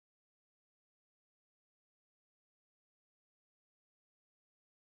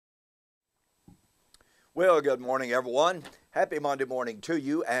Well, good morning, everyone. Happy Monday morning to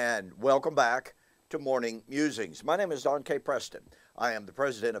you, and welcome back to Morning Musings. My name is Don K. Preston. I am the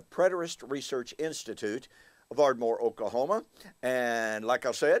president of Preterist Research Institute of Ardmore, Oklahoma, and like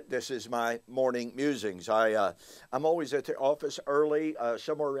I said, this is my Morning Musings. I'm always at the office early,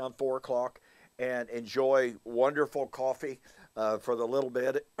 somewhere around 4 o'clock, and enjoy wonderful coffee for the little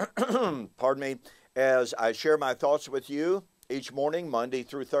bit, pardon me, as I share my thoughts with you each morning, Monday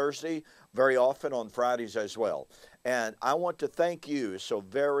through Thursday, very often on Fridays as well. And I want to thank you so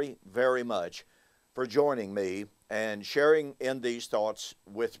very, very much for joining me and sharing in these thoughts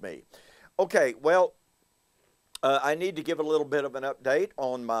with me. Okay, well, I need to give a little bit of an update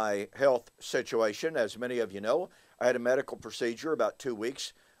on my health situation. As many of you know, I had a medical procedure about 2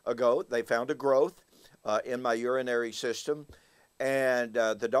 weeks ago. They found a growth in my urinary system, and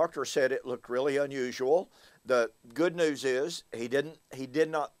the doctor said it looked really unusual. The good news is he did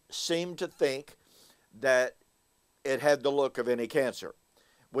not seem to think that it had the look of any cancer.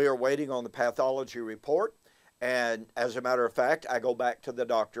 We are waiting on the pathology report, and as a matter of fact, I go back to the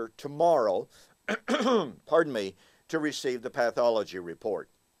doctor tomorrow, pardon me, to receive the pathology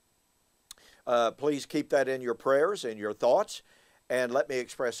report. Please keep that in your prayers and your thoughts, and let me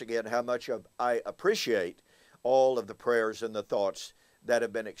express again how much I appreciate all of the prayers and the thoughts that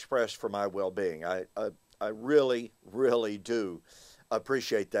have been expressed for my well-being. I really, really do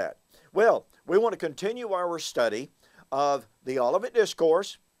appreciate that. Well, we want to continue our study of the Olivet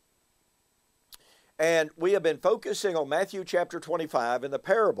Discourse, and we have been focusing on Matthew chapter 25 and the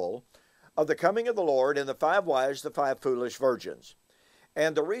parable of the coming of the Lord and the 5 wise, the 5 foolish virgins.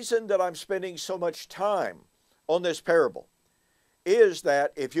 And the reason that I'm spending so much time on this parable is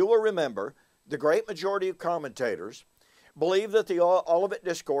that, if you will remember, the great majority of commentators believe that the Olivet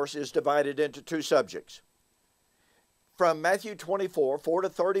Discourse is divided into 2 subjects. From Matthew 24, 4 to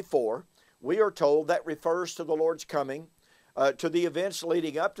 34, we are told that refers to the Lord's coming, to the events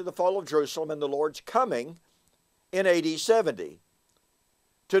leading up to the fall of Jerusalem and the Lord's coming in AD 70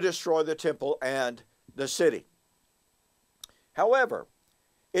 to destroy the temple and the city. However,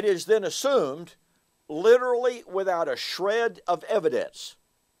 it is then assumed, literally without a shred of evidence.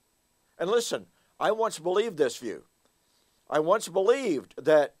 And listen, I once believed this view. I once believed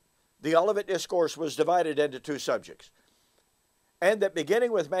that the Olivet Discourse was divided into 2 subjects. And that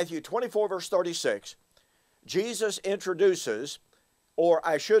beginning with Matthew 24, verse 36, Jesus introduces, or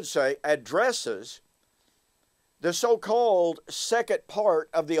I should say, addresses the so-called second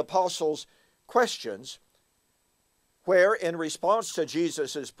part of the apostles' questions, where in response to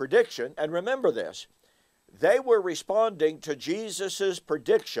Jesus' prediction, and remember this, they were responding to Jesus'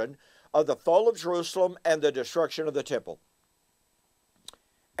 prediction of the fall of Jerusalem and the destruction of the temple.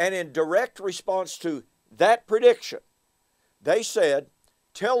 And in direct response to that prediction, they said,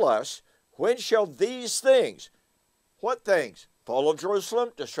 tell us, when shall these things, what things? Fall of Jerusalem,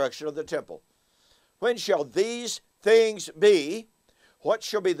 destruction of the temple. When shall these things be? What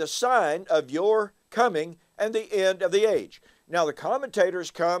shall be the sign of your coming and the end of the age? Now the commentators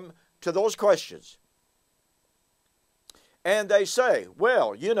come to those questions, and they say,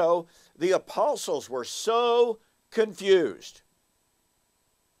 well, you know, the apostles were so confused.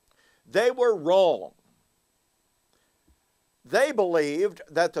 They were wrong. They believed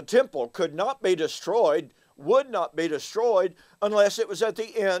that the temple could not be destroyed, would not be destroyed, unless it was at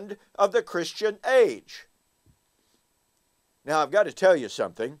the end of the Christian age. Now, I've got to tell you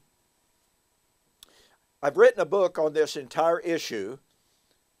something. I've written a book on this entire issue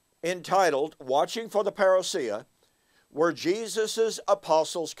entitled, Watching for the Parousia, Were Jesus'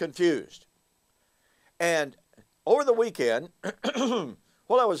 Apostles Confused? And over the weekend,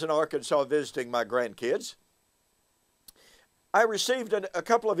 while I was in Arkansas visiting my grandkids, I received a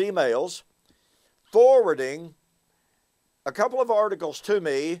couple of emails forwarding a couple of articles to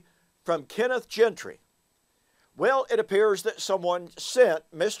me from Kenneth Gentry. Well, it appears that someone sent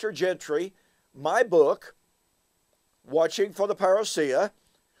Mr. Gentry my book, Watching for the Parousia,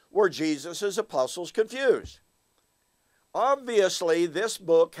 Were Jesus' Apostles Confused? Obviously, this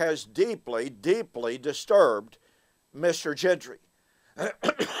book has deeply, deeply disturbed Mr. Gentry.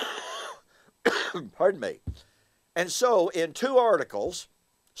 Pardon me. And so, in 2 articles,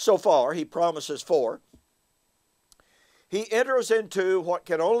 so far, he promises 4, he enters into what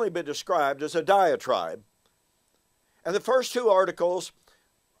can only be described as a diatribe. And the first 2 articles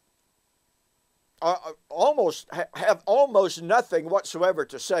have almost nothing whatsoever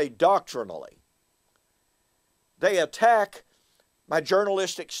to say doctrinally. They attack my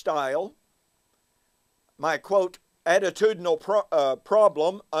journalistic style, my, quote, attitudinal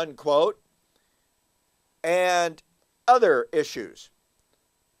problem, unquote, and other issues.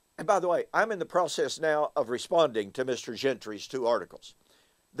 And by the way, I'm in the process now of responding to Mr. Gentry's 2 articles.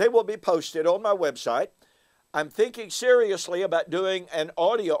 They will be posted on my website. I'm thinking seriously about doing an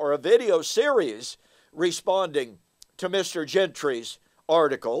audio or a video series responding to Mr. Gentry's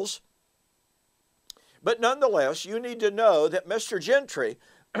articles. But nonetheless, you need to know that Mr. Gentry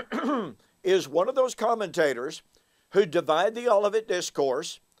is one of those commentators who divide the Olivet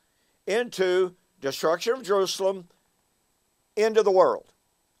Discourse into destruction of Jerusalem, end of the world.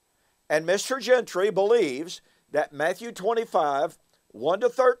 And Mr. Gentry believes that Matthew 25, 1 to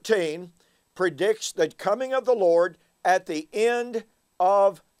 13, predicts the coming of the Lord at the end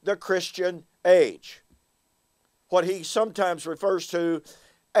of the Christian age, what he sometimes refers to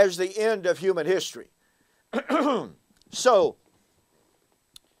as the end of human history. So,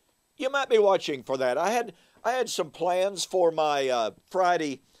 you might be watching for that. I had some plans for my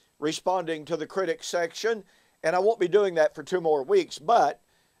Friday responding to the critics section, and I won't be doing that for 2 more weeks. But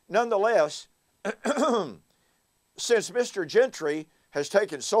nonetheless, since Mr. Gentry has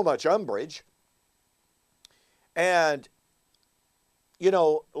taken so much umbrage and,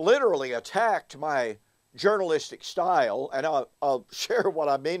 literally attacked my journalistic style, and I'll share what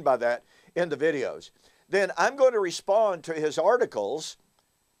I mean by that in the videos, then I'm going to respond to his articles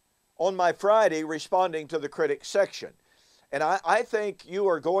on my Friday responding to the critics section. And I think you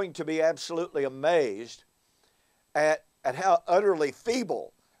are going to be absolutely amazed at how utterly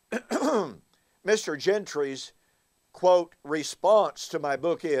feeble Mr. Gentry's, quote, response to my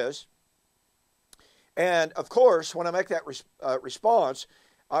book is. And, of course, when I make that response,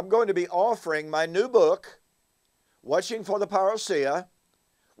 I'm going to be offering my new book, Watching for the Parousia,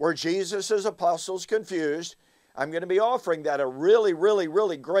 Were Jesus' Apostles Confused? I'm going to be offering that a really, really,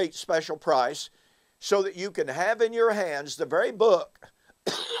 really great special price so that you can have in your hands the very book,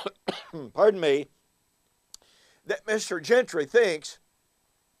 pardon me, that Mr. Gentry thinks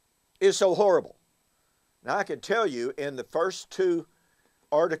is so horrible. Now, I can tell you in the first 2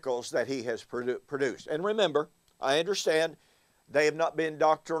 articles that he has produced, and remember, I understand they have not been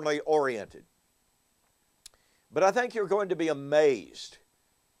doctrinally oriented, but I think you're going to be amazed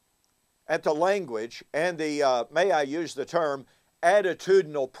at the language and the, may I use the term,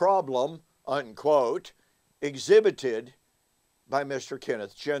 attitudinal problem, unquote, exhibited by Mr.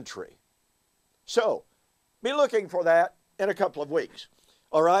 Kenneth Gentry. So, be looking for that in a couple of weeks.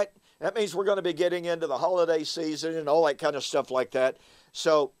 All right? That means we're going to be getting into the holiday season and all that kind of stuff like that.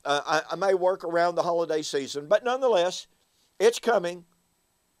 So, I may work around the holiday season, but nonetheless, it's coming,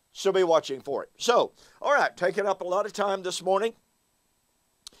 so be watching for it. So, all right, taking up a lot of time this morning.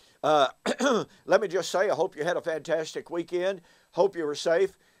 Let me just say, I hope you had a fantastic weekend. Hope you were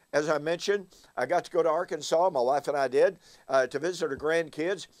safe. As I mentioned, I got to go to Arkansas, my wife and I did, to visit her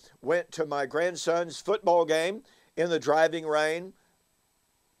grandkids. Went to my grandson's football game in the driving rain.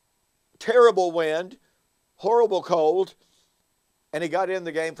 Terrible wind, horrible cold, and he got in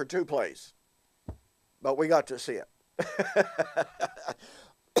the game for 2 plays. But we got to see it.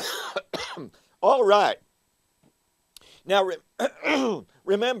 All right. Now,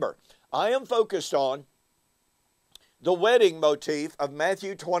 remember, I am focused on the wedding motif of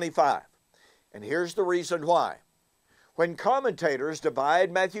Matthew 25. And here's the reason why. When commentators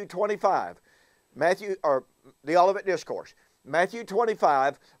divide Matthew 25, the Olivet Discourse, Matthew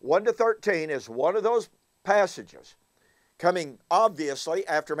 25, 1 to 13 is one of those passages, coming obviously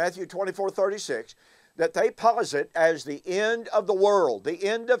after Matthew 24, 36, that they posit as the end of the world, the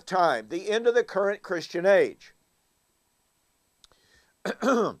end of time, the end of the current Christian age.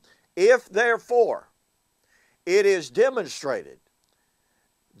 If, therefore, it is demonstrated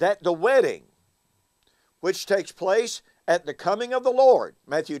that the wedding, which takes place at the coming of the Lord,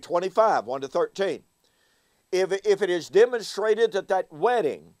 Matthew 25, 1 to 13, if it is demonstrated that that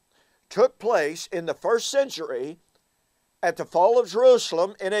wedding took place in the 1st century at the fall of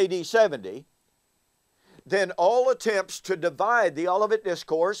Jerusalem in AD 70, then all attempts to divide the Olivet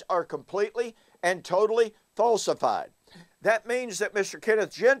Discourse are completely and totally falsified. That means that Mr.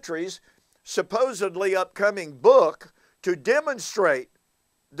 Kenneth Gentry's supposedly upcoming book to demonstrate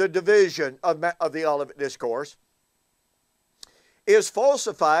the division of the Olivet Discourse is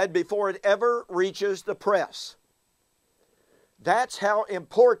falsified before it ever reaches the press. That's how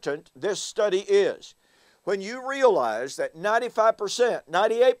important this study is. When you realize that 95%,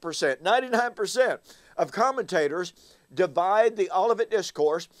 98%, 99% of commentators divide the Olivet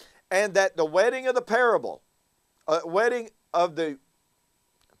Discourse, and that the wedding of the parable, the wedding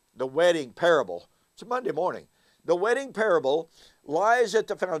parable, it's a Monday morning, the wedding parable lies at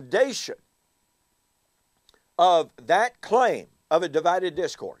the foundation of that claim of a divided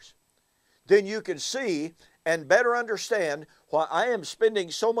discourse, then you can see and better understand why I am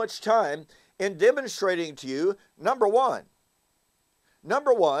spending so much time in demonstrating to you, number one,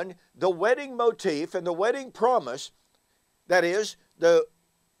 the wedding motif and the wedding promise, that is, the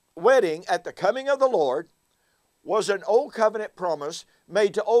wedding at the coming of the Lord, was an Old Covenant promise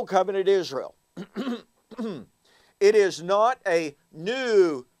made to Old Covenant Israel. It is not a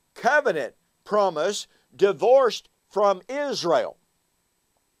new covenant promise divorced from Israel.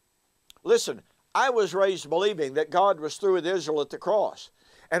 Listen, I was raised believing that God was through with Israel at the cross.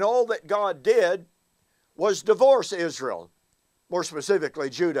 And all that God did was divorce Israel, more specifically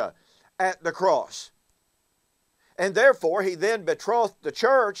Judah, at the cross. And therefore, he then betrothed the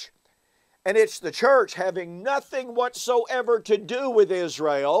church, and it's the church having nothing whatsoever to do with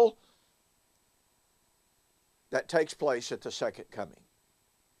Israel that takes place at the second coming.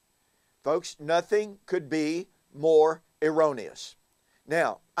 Folks, nothing could be more erroneous.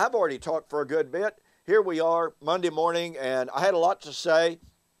 Now, I've already talked for a good bit. Here we are Monday morning, and I had a lot to say.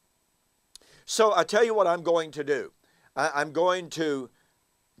 So I tell you what I'm going to do. I'm going to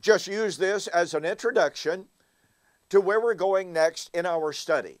just use this as an introduction to where we're going next in our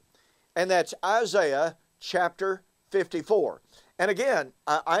study. And that's Isaiah chapter 54. And again,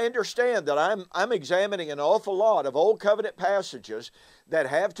 I understand that I'm examining an awful lot of Old Covenant passages that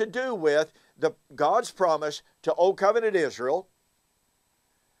have to do with God's promise to Old Covenant Israel.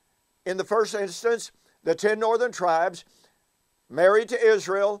 In the first instance, the 10 northern tribes married to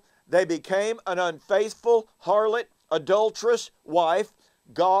Israel. They became an unfaithful, harlot, adulterous wife.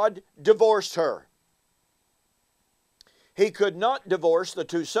 God divorced her. He could not divorce the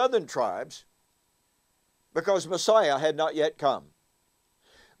 2 southern tribes because Messiah had not yet come.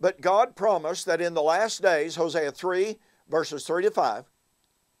 But God promised that in the last days, Hosea 3, verses 3 to 5,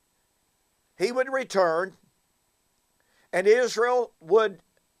 he would return and Israel would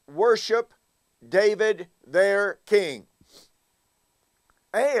worship David, their king.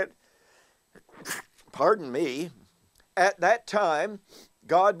 And, pardon me, at that time,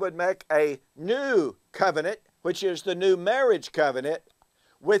 God would make a new covenant, which is the new marriage covenant,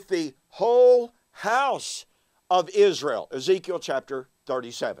 with the whole house of Israel. Ezekiel chapter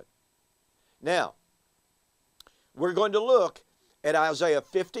 37. Now, we're going to look at Isaiah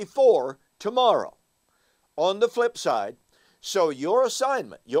 54 tomorrow. On the flip side, so your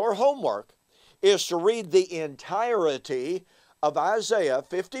assignment, your homework, is to read the entirety of Isaiah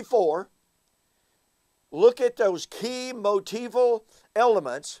 54. Look at those key motival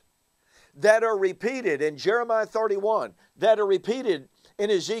elements that are repeated in Jeremiah 31, that are repeated in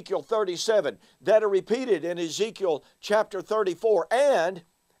Ezekiel 37, that are repeated in Ezekiel chapter 34, and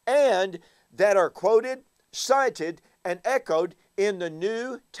that are quoted, cited, and echoed in the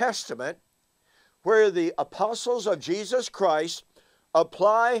New Testament, where the apostles of Jesus Christ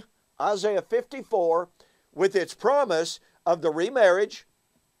apply Isaiah 54 with its promise of the remarriage,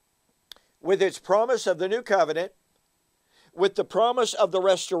 with its promise of the new covenant, with the promise of the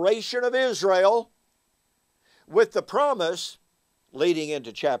restoration of Israel, with the promise, leading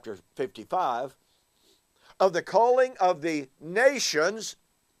into chapter 55, of the calling of the nations,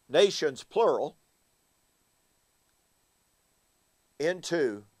 nations plural,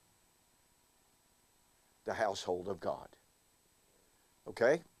 into the household of God.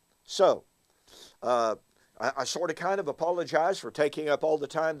 Okay? So, I sort of kind of apologize for taking up all the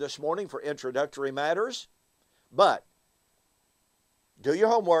time this morning for introductory matters, but do your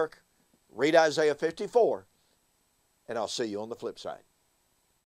homework, read Isaiah 54, and I'll see you on the flip side.